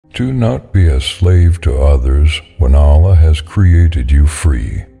Do not be a slave to others when Allah has created you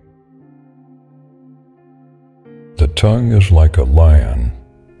free. The tongue is like a lion.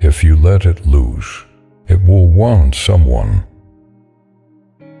 If you let it loose, it will wound someone.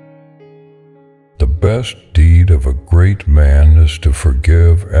 The best deed of a great man is to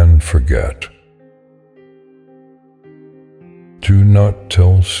forgive and forget. Do not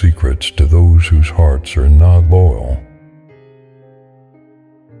tell secrets to those whose hearts are not loyal.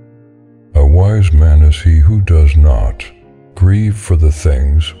 A wise man is he who does not grieve for the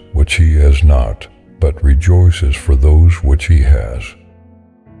things which he has not, but rejoices for those which he has.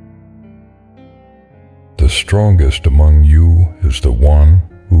 The strongest among you is the one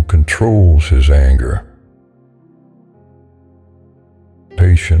who controls his anger.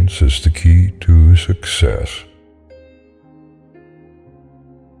 Patience is the key to success.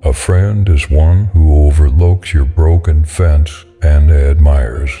 A friend is one who overlooks your broken fence and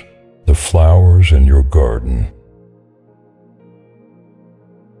admires the flowers in your garden.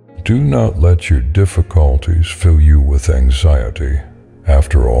 Do not let your difficulties fill you with anxiety.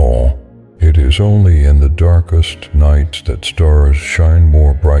 After all, it is only in the darkest nights that stars shine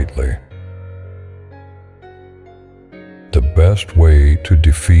more brightly. The best way to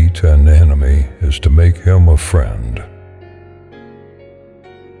defeat an enemy is to make him a friend.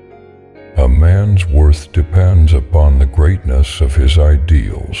 A man's worth depends upon the greatness of his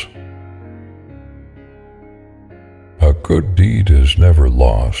ideals. A good deed is never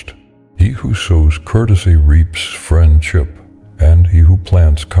lost. He who sows courtesy reaps friendship, and he who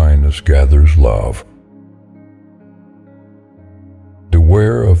plants kindness gathers love.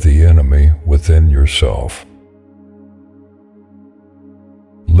 Beware of the enemy within yourself.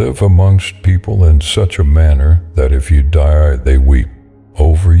 Live amongst people in such a manner that if you die they weep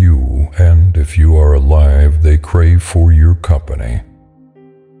over you, and if you are alive they crave for your company.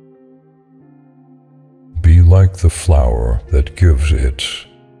 Be like the flower that gives its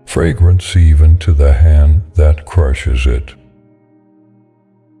fragrance even to the hand that crushes it.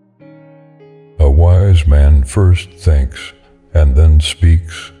 A wise man first thinks and then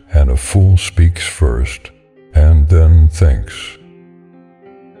speaks, and a fool speaks first and then thinks.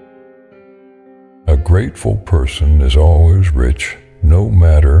 A grateful person is always rich, no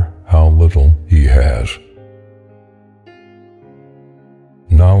matter how little he has.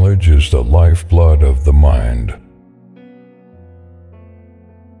 Knowledge is the lifeblood of the mind.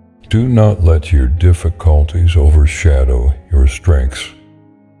 Do not let your difficulties overshadow your strengths.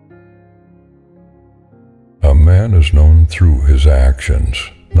 A man is known through his actions,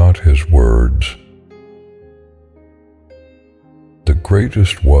 not his words. The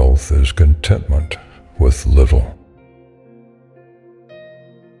greatest wealth is contentment with little.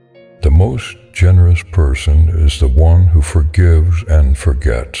 The most generous person is the one who forgives and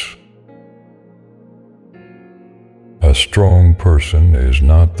forgets. A strong person is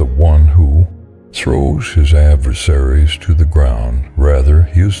not the one who throws his adversaries to the ground. Rather,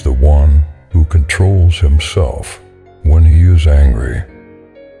 he is the one who controls himself when he is angry.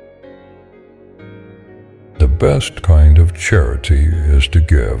 The best kind of charity is to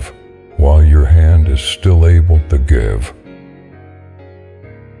give while your hand is still able to give.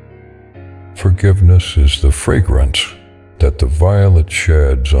 Forgiveness is the fragrance that the violet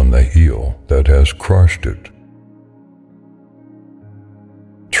sheds on the heel that has crushed it.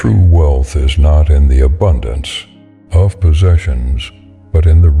 True wealth is not in the abundance of possessions, but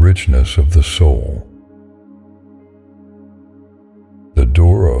in the richness of the soul. The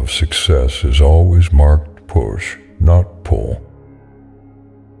door of success is always marked push, not pull.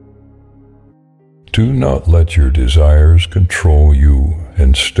 Do not let your desires control you.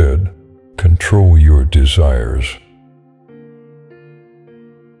 Instead, control your desires.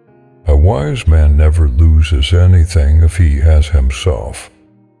 A wise man never loses anything if he has himself.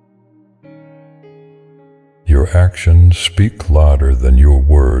 Your actions speak louder than your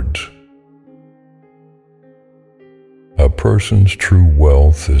words. A person's true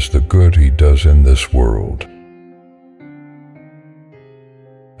wealth is the good he does in this world.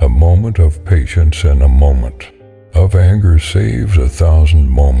 A moment of patience and a moment of anger saves 1,000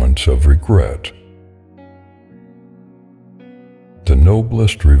 moments of regret. The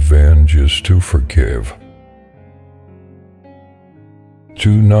noblest revenge is to forgive.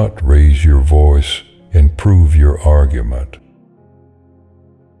 Do not raise your voice, improve your argument.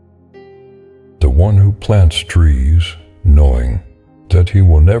 The one who plants trees, knowing that he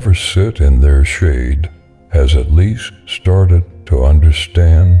will never sit in their shade, has at least started to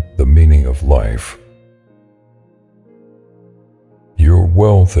understand the meaning of life. Your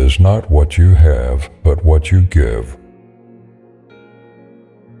wealth is not what you have, but what you give.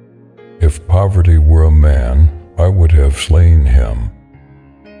 If poverty were a man, I would have slain him.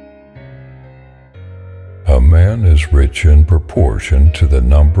 A man is rich in proportion to the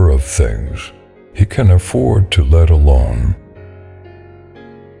number of things he can afford to let alone.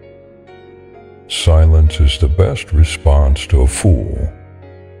 Silence is the best response to a fool.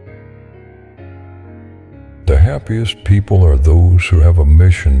 The happiest people are those who have a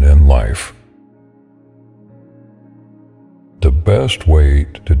mission in life. The best way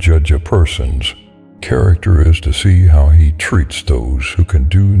to judge a person's character is to see how he treats those who can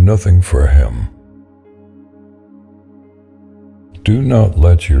do nothing for him. Do not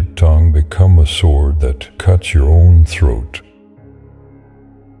let your tongue become a sword that cuts your own throat.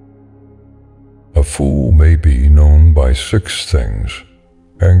 A fool may be known by 6 things: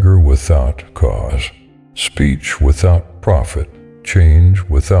 anger without cause, speech without profit, change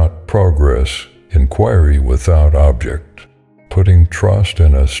without progress, inquiry without object, putting trust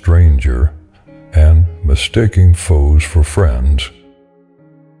in a stranger, and mistaking foes for friends.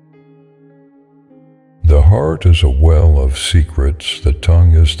 The heart is a well of secrets, the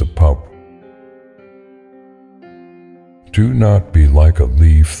tongue is the pump. Do not be like a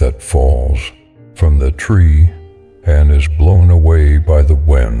leaf that falls from the tree and is blown away by the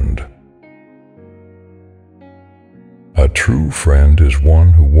wind. A true friend is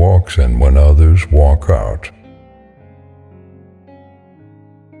one who walks in when others walk out.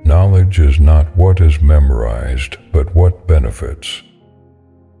 Knowledge is not what is memorized, but what benefits.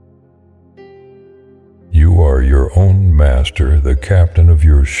 You are your own master, the captain of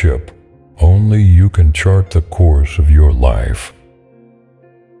your ship. Only you can chart the course of your life.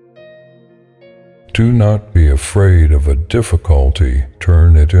 Do not be afraid of a difficulty,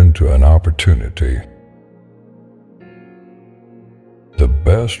 turn it into an opportunity. The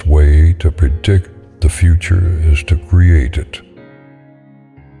best way to predict the future is to create it.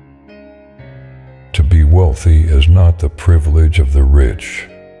 To be wealthy is not the privilege of the rich,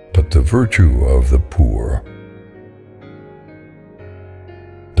 but the virtue of the poor.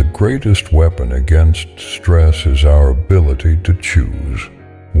 The greatest weapon against stress is our ability to choose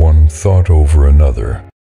one thought over another.